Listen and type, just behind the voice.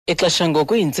Ixesha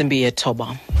ngoku intsimbi yethoba.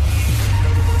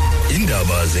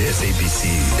 Indaba ze-SABC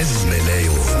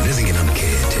ezizimeleyo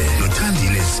nezingenamkhethe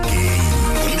noThandile Skeyi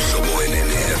umhlobo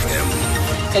wenene-FM.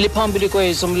 Eliphambili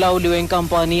kwezi umlawuli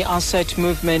wenkampani iAsset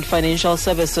Movement Financial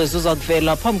Services uza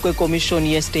kuvela phambi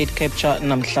kwekomishoni ye-State Capture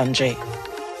namhlanje.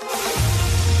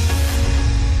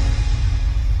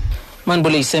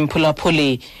 Manbulise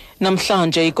mphulaphuli.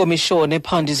 Namhlanje ikomishoni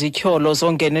ephanda izityholo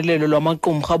zongenelelo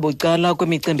lwamaqumrhu abucala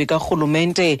kwimicimbi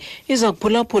karhulumente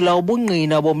izakuphulaphula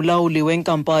ubungqina bomlawuli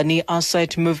wenkampani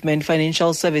iAsset Movement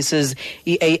Financial Services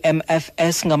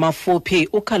AMFS ngamafuphi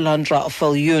uKalandra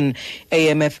Viljoen.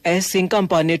 AMFS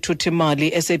inkampani ethutha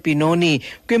imali eseBinoni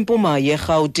kwimpuma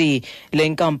yerhawuti. Le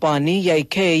nkampani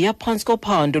yayikhe yaphantsi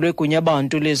kophando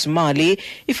lwegunyabantu lezimali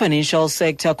iFinancial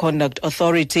Sector Conduct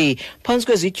Authority phantsi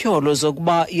kwezityholo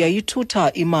zokuba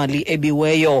yayithutha imali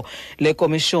ebiweyo. Le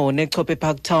komishoni echophe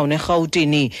eParktown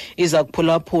eRhawutini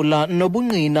izakuphulaphula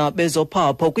nobungqina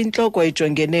bezophapho kwintloko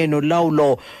ejongene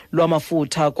nolawulo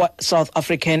lwamafutha kwa-South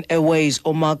African Airways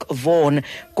uMark Vaughan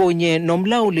kunye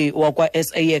nomlawuli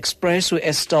wakwa-SA Express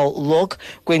uEstelle Lok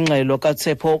kwingxelo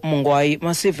kaTshepo Mongwayi.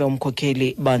 Masive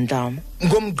umkhokheli bandla.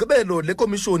 Ngomgqibelo le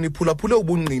komishoni iphulaphule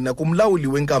ubungqina kumlawuli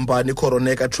wenkampani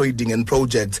Coroneka Trading and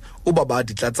Projects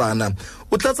ubabadi Tlatsana.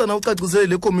 uTlatsana ucacisele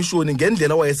le komishoni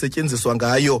ngendlela wayesetyenziswa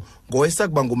ngayo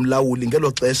ngowesakuba ngumlawuli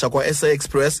ngelo xesha kwa-SA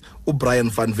Express uBrian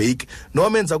van Wyk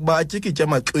nowamenza ukuba atyikitye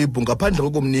amaxwebhu ngaphandle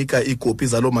kokumnika iikopi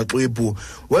zalo maxwebhu.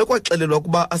 Wayekwaxelelwa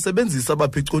ukuba asebenzisa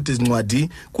abaphicuthi zincwadi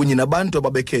kunye nabantu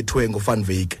ababekhethwe nguvan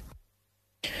Wyk.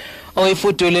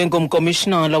 Oyifudule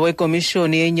ngumkomishinala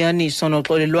wekomishoni yenyaniso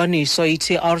noxolelwaniso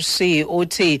iTRC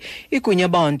uthi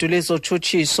igunyabantu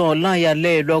lezotshutshiso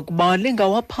layalelwa ukuba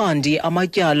lingawaphandi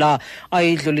amatyala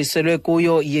ayidluliselwe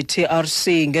kuyo yiTRC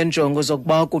ngenjongo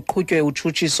zokuba kuqhutywe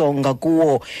utshutshiso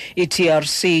ngakuwo.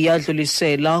 iTRC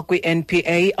yadlulisela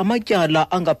kwi-NPA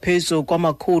amatyala angaphezu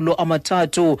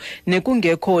kwama300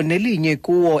 nekungekho nelinye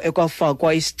kuwo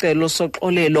ekwafakwa isicelo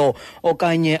soxolelo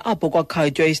okanye apho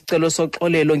kwakhatywa isicelo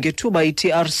soxolelo thuba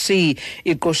iTRC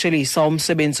iqoshelisa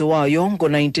umsebenzi wayo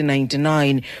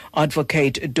ngo-1999.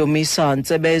 Advocate Dumisa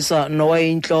Ntsebeza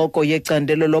nowayintloko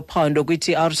yecandelo lophando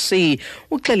kwiTRC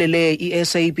uxelele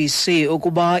iSABC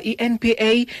ukuba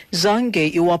iNPA zange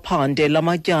iwaphande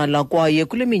lamatyala kwaye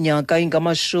kule minyaka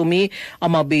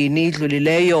ingamashumi-20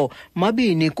 idlulileyo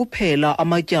 2 kuphela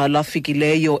amatyala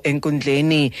afikileyo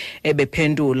enkundleni.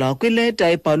 Ebephendula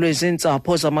kwileta ebhalwe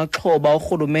zintsapho zamaxhoba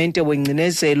urhulumente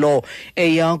wengcinezelo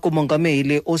eya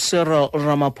kumongameli uCyril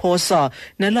Ramaphosa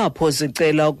nalapho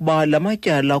zicela ukuba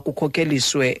lamatyala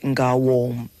kukhokeliswe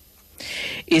ngawo.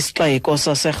 Isixeko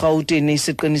saseRhawutini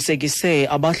siqinisekise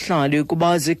abahlali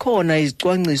ukuba zikhona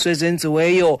izicwangciso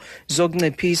ezenziweyo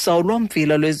zokunciphisa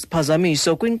ulwamvila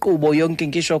lweziphazamiso kwinkqubo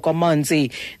yonkinkisho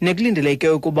kwamanzi nekulindeleke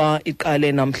ukuba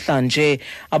iqale namhlanje.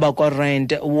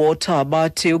 Abakwa-Rand Water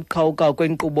bathi ukuqhawuka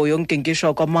kwenkqubo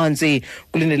yonkinkisho kwamanzi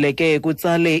kulindeleke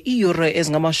kutsale iiyure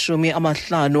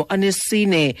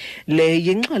ezingama-54. Le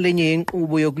yinxalenye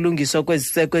yenkqubo yokulungiswa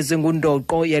kweziseko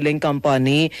ezingundoqo yale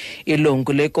nkampani.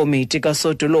 Ilungu lekomiti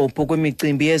kasodolophu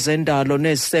kwimicimbi yezendalo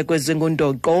neziseko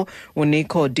ezingundoqo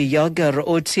uNico de Jager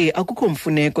uthi akukho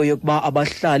mfuneko yokuba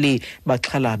abahlali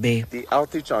baxhalabe. The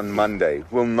outage on Monday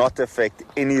will not affect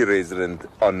any resident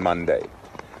on Monday.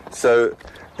 So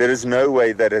there is no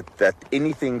way that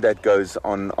anything that goes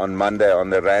on Monday on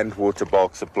the Rand Water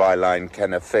Bulk supply line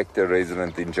can affect a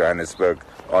resident in Johannesburg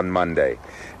on Monday.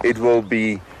 It will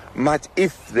be much,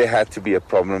 if there had to be a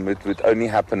problem, it would only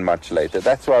happen much later.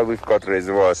 That's why we've got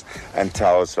reservoirs and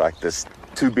towers like this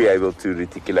to be able to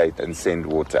reticulate and send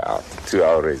water out to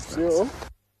our residents.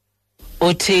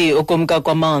 Uthi ukumka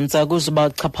kwamanzi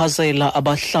akuzubachaphazela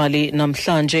abahlali.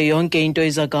 Namhlanje yonke into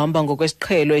izakuhamba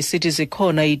ngokwesiqhelo esithi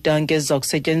zikhona iitanki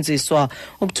ezizakusetyenziswa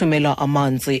ukuthumela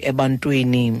amanzi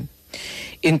ebantwini.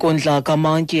 Inkundla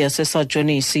kamantyi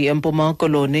yaseSajonisi eMpuma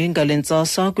Koloni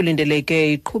ngalentsasa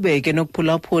kulindeleke iqhubeke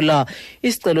nokuphulaphula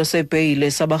isicelo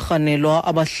sebheyile sabarhanelwa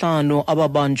abahlanu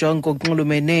ababanjwa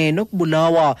ngokunxulumene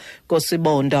nokubulawa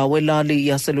kosibonda welali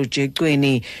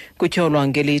yaselujecweni. Kutyholwa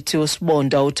ngelithi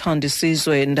usibonda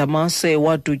uThandisizwe Ndamase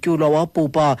wadutyulwa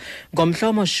wabhubha ngomhla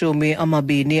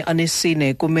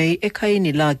wama-24 kuMeyi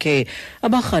ekhayeni lakhe.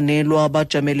 Abarhanelwa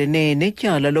bajamelene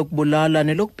netyala lokubulala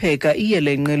nelokupheka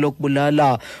iyelenqe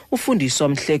lokubulala. Ufundiswa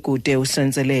Mhlekude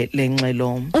usenzele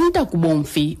lengxelo.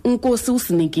 Umntakubomfi uNkosi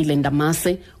uSinikile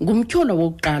Ndamase ngumtyholwa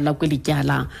wokuqala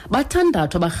kwelityala.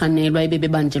 Bathandathu abarhanelwa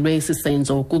ebebebanjelwe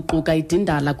isisenzo kuquka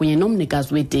idindala kunye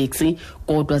nomnikazi weteksi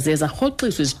kodwa ziye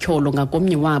zarhoxiswa izityholo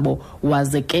ngakomnye wabo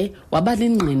waze ke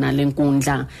wabalingqina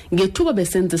lenkundla. Ngethuba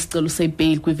besenza isicelo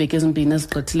sebeyili kwiveki ezimbini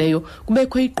ezigqithileyo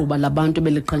kubekho igquba labantu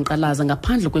beliqhankqalaza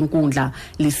ngaphandle kwenkundla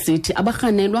lisithi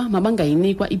abarhanelwa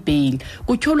mabangayinikwa ibeyili.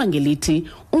 Kutyholwa ngelithi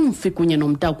umfi kunye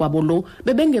nomntakwabo lo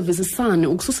bebengevisisani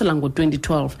ukususela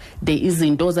ngo-2012 de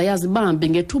izinto zayazibambi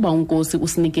ngethuba unkosi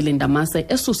usinikile ndamase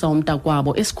esusa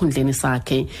umntakwabo esikhundleni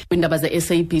sakhe. Kwindaba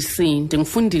ze-SABC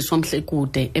ndingufundiswa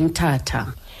Mhlekude eMthatha.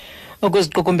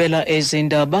 Ukuziqukumbela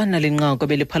ezindaba nalinqaku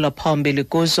beliphala phambili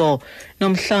kuzo.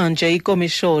 Namhlanje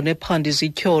ikomishoni ephanda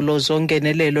izityholo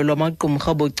zongenelelo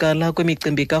lwamaqumrhu abucala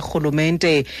kwimicimbi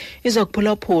karhulumente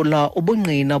izakuphulaphula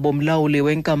ubungqina bomlawuli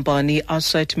wenkampani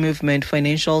iAsset Movement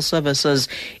Financial Services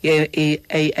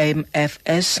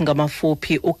AMFS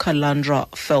ngamafuphi uKalandra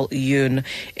Viljoen.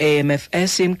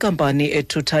 AMFS inkampani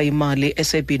ethutha imali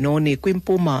eseBinoni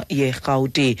kwimpuma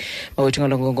yeRhawuti. Bawethu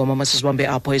ngalongoma masizibambe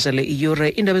apho izale iyure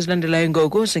indaba ezilandelayo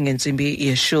ngoku singentsimbi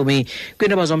yeshumi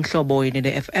kwindaba zomhlobo yini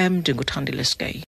ne-FM ndinguthandile Skay.